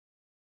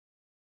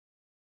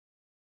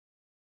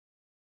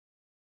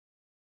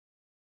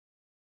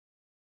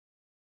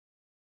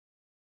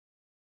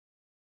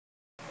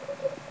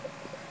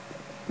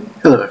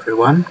Hello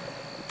everyone,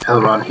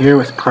 LRon here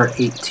with part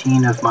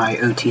 18 of my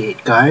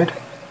OT8 guide.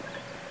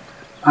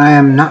 I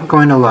am not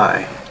going to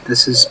lie,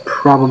 this is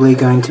probably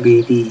going to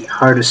be the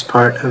hardest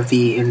part of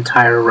the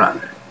entire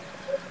run.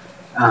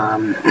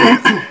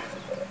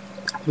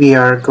 We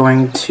are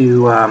going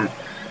to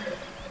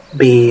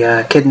be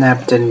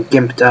kidnapped and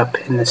gimped up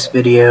in this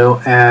video,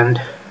 and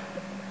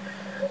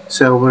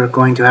so we're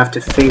going to have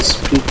to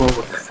face people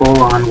with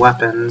full-on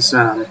weapons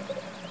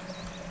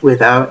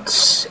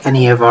without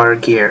any of our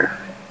gear.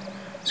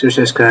 So it's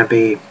just going to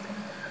be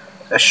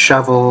a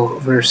shovel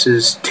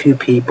versus two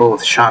people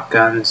with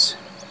shotguns.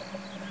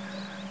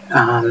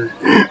 And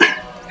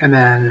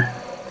then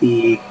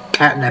the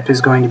catnip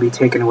is going to be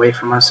taken away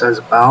from us as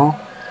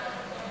well.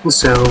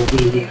 So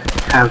we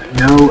have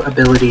no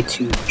ability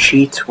to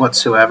cheat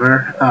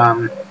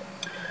whatsoever.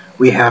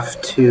 We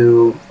have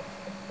to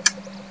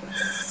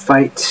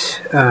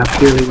fight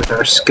purely with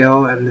our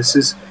skill, and this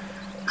is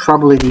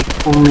probably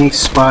the only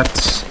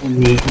spot in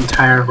the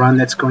entire run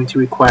that's going to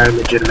require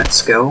legitimate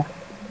skill.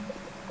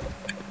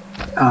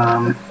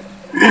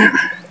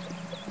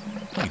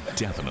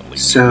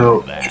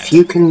 So if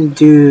you can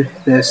do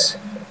this...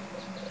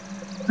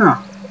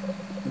 Oh,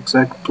 looks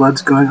like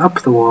blood's going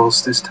up the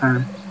walls this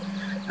time.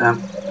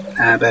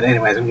 But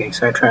anyways, I'm getting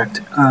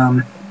sidetracked.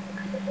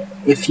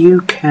 If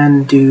you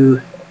can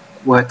do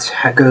what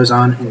goes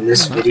on in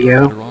this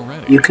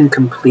video, you can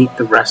complete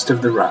the rest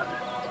of the run.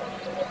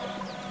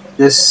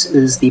 This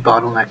is the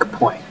bottleneck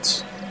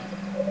point.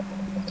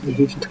 If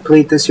you can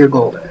complete this, you're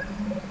golden.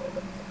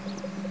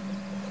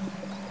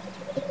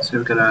 So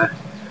we're gonna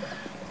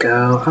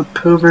go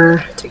up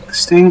over, take the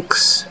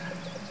stinks,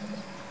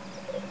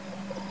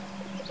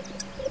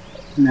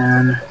 and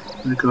then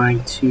we're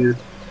going to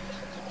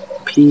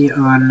pee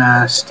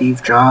on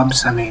Steve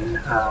Jobs,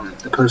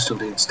 the Postal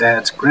dude's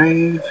dad's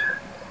grave.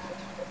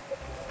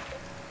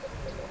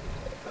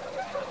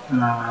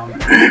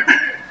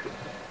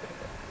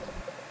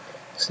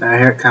 So now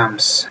here it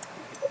comes.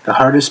 The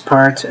hardest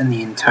part in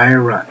the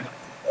entire run.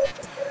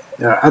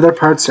 There are other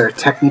parts that are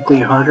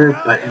technically harder,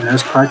 but in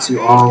those parts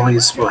you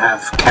always will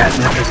have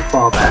catnip as a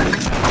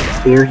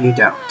fallback. Here you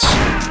don't.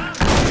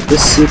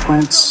 This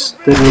sequence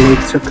literally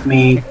took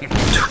me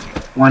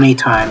 20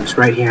 times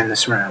right here in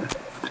this room.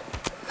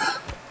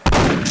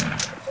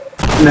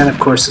 And then of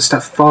course the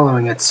stuff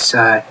following it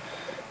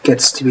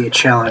gets to be a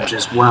challenge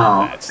as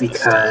well,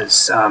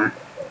 because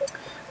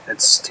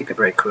let's take a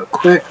break real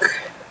quick.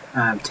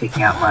 I'm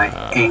taking out my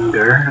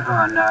anger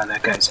on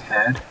that guy's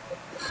head.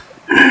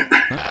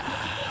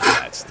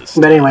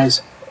 But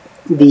anyways,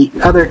 the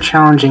other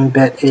challenging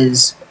bit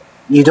is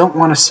you don't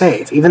want to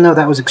save. Even though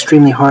that was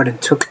extremely hard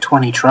and took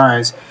 20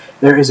 tries,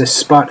 there is a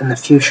spot in the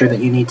future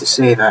that you need to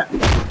save at.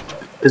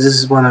 Because this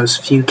is one of those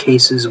few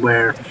cases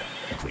where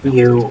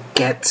you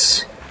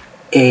get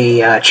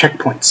a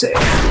checkpoint save.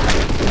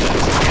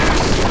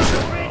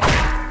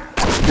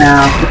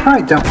 Now, you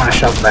probably don't want to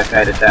shovel that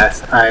guy to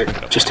death. I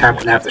just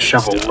happen to have the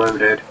shovel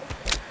loaded.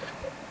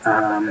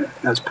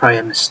 That's probably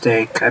a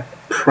mistake. I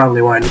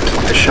probably wanted to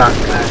keep the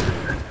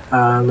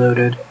shotgun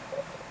loaded.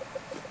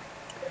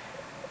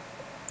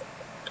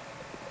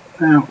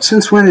 Now,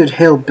 since when did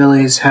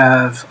hillbillies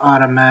have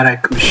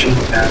automatic machine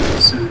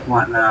guns and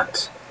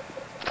whatnot?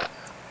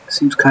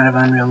 Seems kind of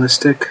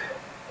unrealistic.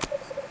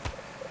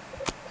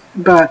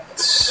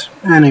 But,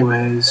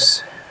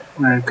 anyways,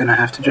 we're gonna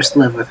have to just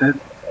live with it.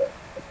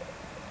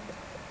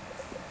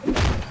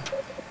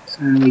 So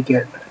then we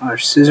get our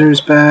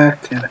scissors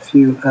back and a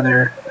few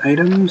other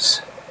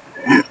items.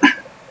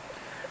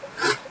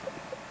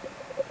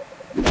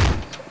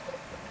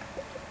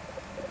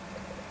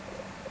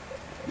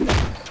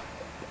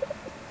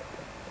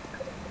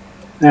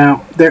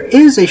 Now, there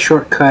is a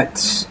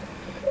shortcut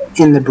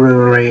in the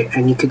brewery,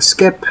 and you could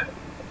skip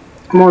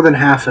more than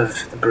half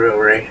of the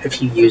brewery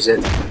if you use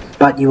it,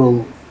 but you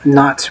will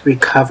not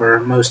recover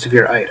most of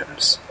your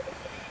items.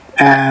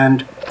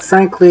 And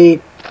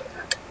frankly,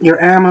 your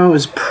ammo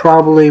is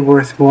probably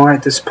worth more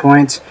at this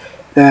point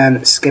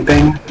than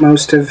skipping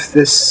most of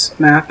this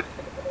map.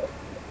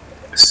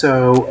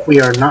 So we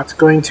are not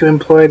going to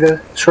employ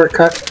the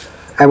shortcut.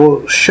 I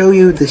will show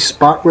you the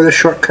spot where the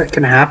shortcut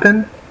can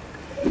happen,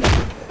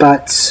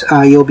 but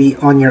you'll be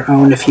on your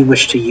own if you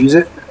wish to use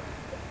it.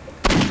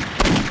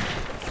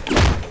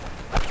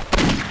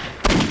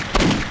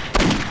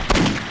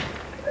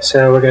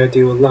 So we're going to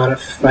do a lot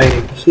of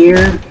fighting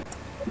here.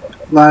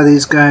 A lot of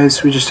these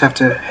guys we just have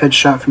to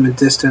headshot from a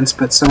distance,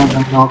 but some of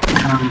them will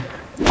come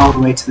all the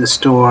way to the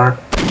store.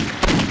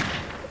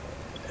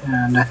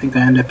 And I think I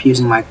end up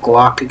using my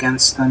Glock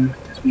against them,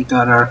 because we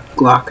got our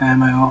Glock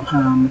ammo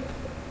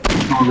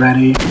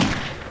already.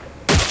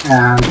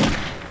 And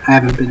I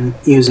haven't been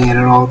using it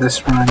at all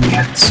this run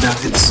yet, so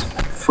it's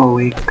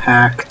fully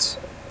packed.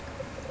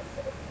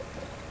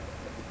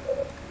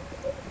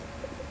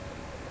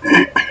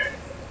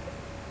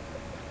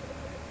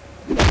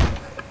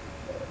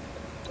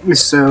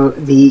 So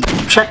the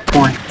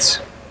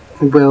checkpoint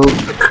will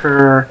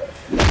occur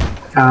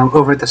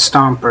over the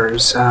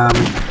Stompers.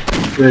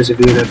 For those of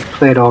you that have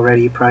played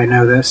already, you probably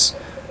know this.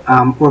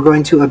 We're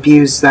going to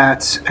abuse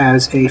that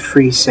as a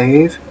free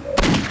save,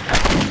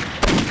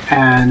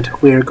 and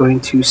we're going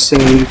to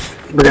save.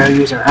 We're going to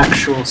use our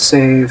actual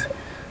save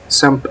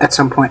at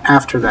some point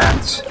after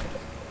that.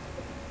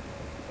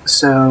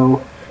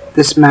 So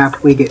this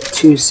map, we get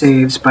 2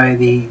 saves by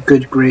the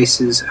good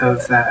graces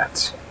of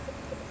that.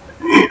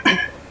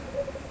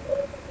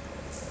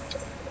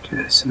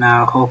 Okay, so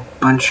now a whole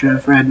bunch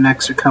of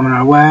rednecks are coming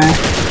our way.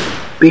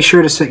 Be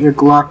sure to set your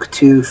Glock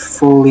to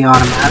fully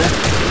automatic,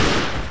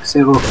 so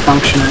it will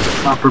function as a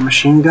proper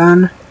machine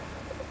gun.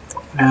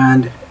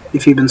 And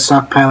if you've been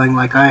stockpiling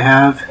like I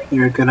have,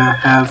 you're gonna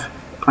have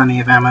plenty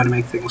of ammo to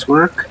make things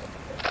work.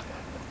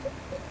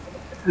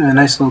 And a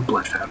nice little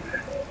blood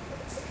fountain.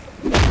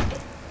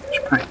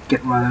 Should probably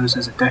get one of those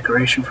as a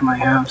decoration for my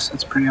house.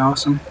 That's pretty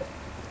awesome.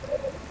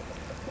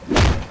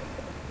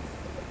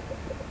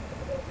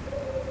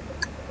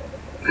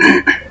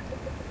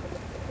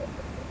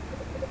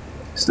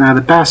 So now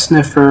the bass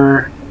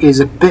sniffer is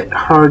a bit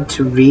hard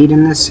to read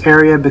in this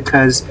area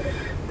because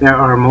there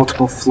are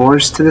multiple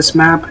floors to this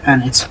map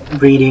and it's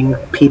reading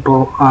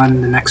people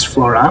on the next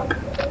floor up.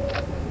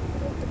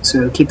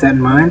 So keep that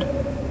in mind.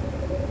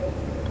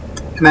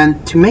 And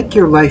then to make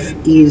your life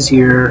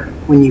easier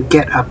when you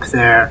get up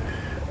there,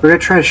 we're going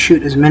to try to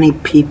shoot as many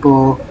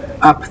people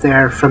up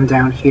there from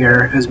down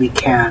here as we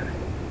can.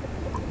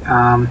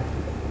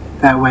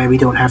 That way we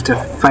don't have to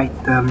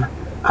fight them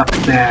up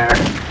there.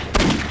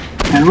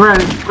 And we're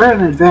at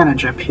an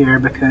advantage up here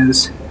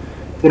because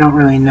they don't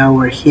really know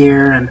we're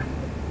here, and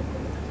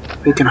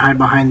we can hide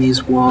behind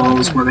these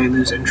walls where they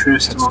lose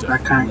interest and all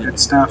that kind of good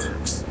stuff.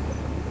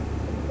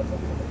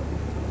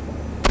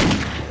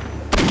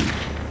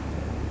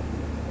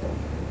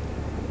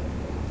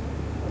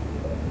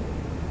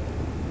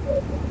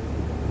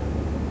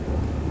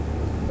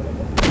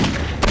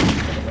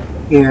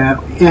 Yeah,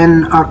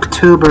 in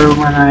October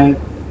when I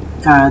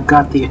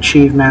got the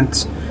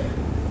achievement,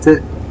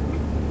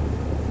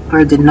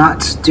 I did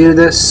not do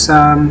this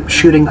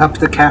shooting up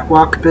the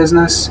catwalk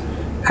business,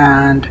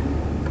 and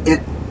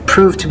it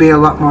proved to be a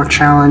lot more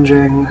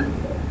challenging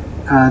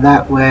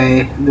that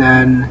way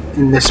than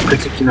in this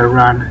particular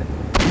run.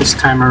 This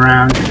time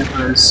around it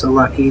was a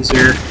lot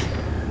easier.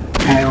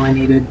 I only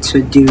needed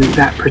to do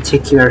that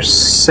particular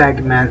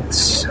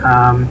segment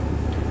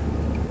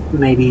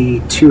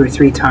maybe 2 or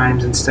 3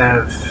 times instead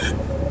of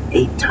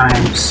 8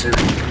 times or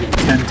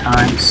 10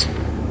 times.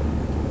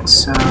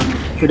 So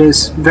it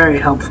is very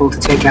helpful to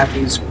take out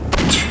these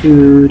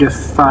 2 to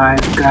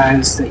 5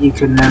 guys that you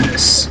can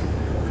notice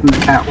from the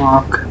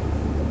catwalk.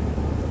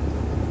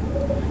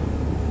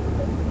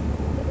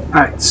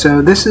 Alright,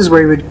 so this is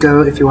where you would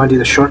go if you want to do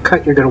the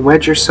shortcut. You're going to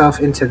wedge yourself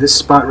into this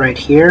spot right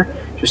here.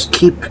 Just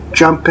keep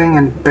jumping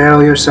and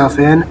barrel yourself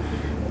in,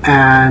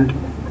 and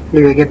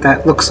you're going to get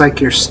that looks like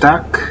you're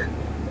stuck.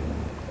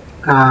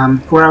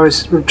 Where I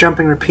was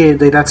jumping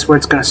repeatedly, that's where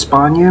it's going to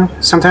spawn you.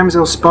 Sometimes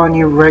it'll spawn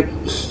you right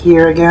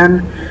here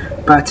again,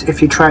 but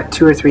if you try it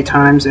 2 or 3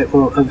 times, it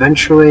will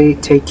eventually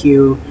take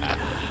you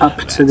up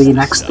to the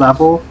next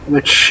level,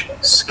 which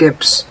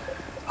skips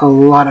a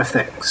lot of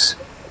things.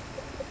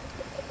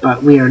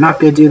 But we are not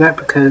going to do that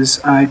because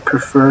I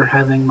prefer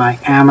having my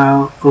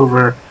ammo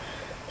over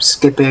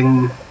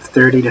skipping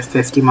 30 to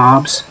 50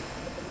 mobs.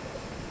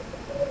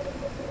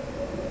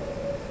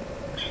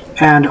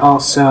 And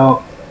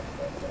also,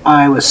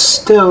 I was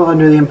still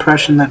under the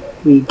impression that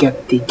we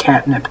get the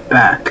catnip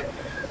back.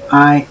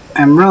 I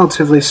am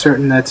relatively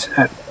certain that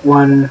at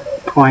one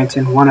point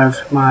in one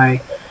of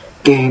my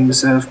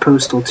games of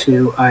Postal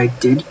 2, I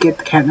did get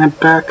the catnip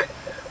back.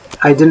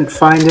 I didn't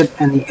find it,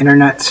 and the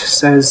internet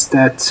says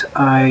that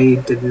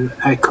I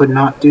could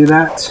not do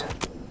that.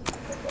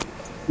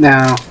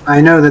 Now,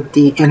 I know that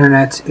the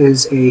internet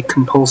is a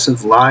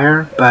compulsive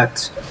liar,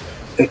 but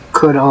it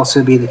could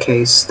also be the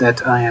case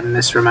that I am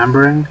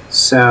misremembering,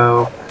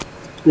 so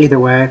either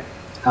way,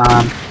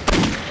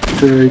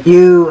 for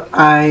you,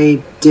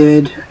 I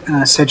did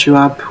set you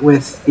up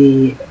with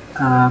the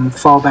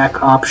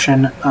fallback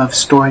option of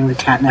storing the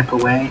catnip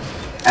away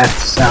at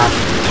the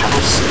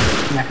house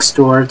next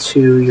door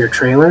to your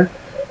trailer.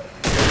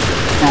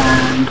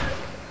 And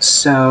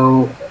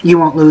so you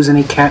won't lose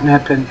any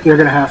catnip, and you're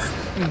going to have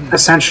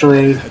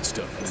essentially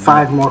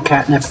 5 more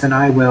catnip than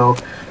I will,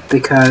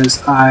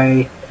 because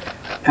I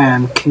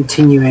am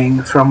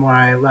continuing from where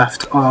I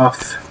left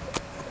off.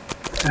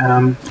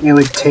 It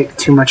would take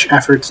too much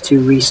effort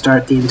to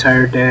restart the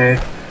entire day.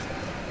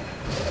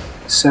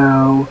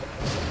 So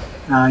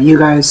you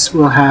guys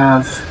will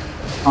have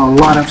a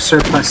lot of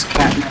surplus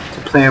catnip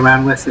to play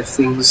around with if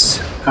things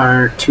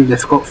are too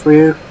difficult for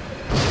you.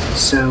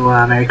 So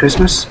Merry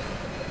Christmas.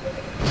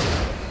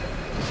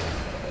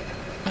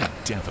 I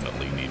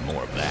definitely need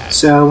more of that.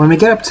 So when we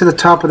get up to the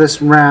top of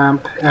this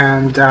ramp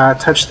and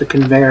touch the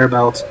conveyor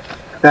belt,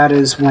 that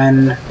is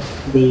when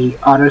the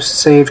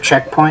autosave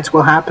checkpoints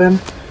will happen.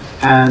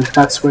 And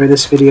that's where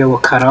this video will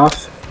cut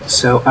off.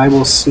 So I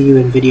will see you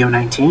in video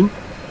 19.